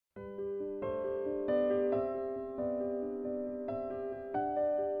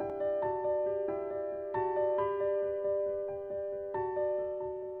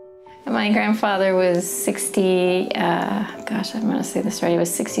My grandfather was 60, gosh, I'm gonna say this right, he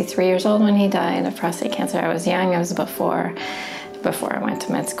was 63 years old when he died of prostate cancer. I was young, I was before I went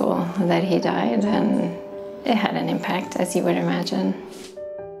to med school that he died, and it had an impact, as you would imagine.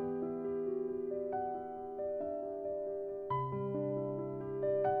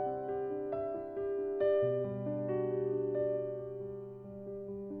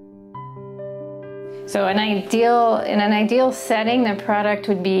 So in an ideal setting, the product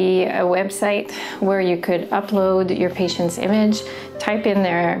would be a website where you could upload your patient's image, type in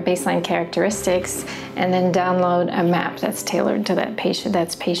their baseline characteristics, and then download a map that's tailored to that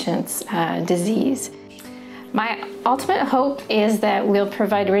patient's disease. My ultimate hope is that we'll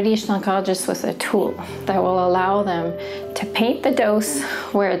provide radiation oncologists with a tool that will allow them to paint the dose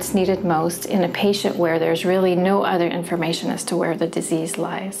where it's needed most in a patient where there's really no other information as to where the disease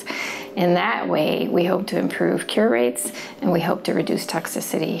lies. In that way, we hope to improve cure rates, and we hope to reduce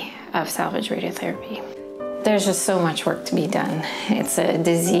toxicity of salvage radiotherapy. There's just so much work to be done. It's a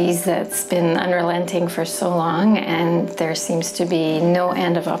disease that's been unrelenting for so long, and there seems to be no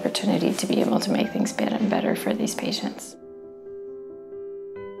end of opportunity to be able to make things better and better for these patients.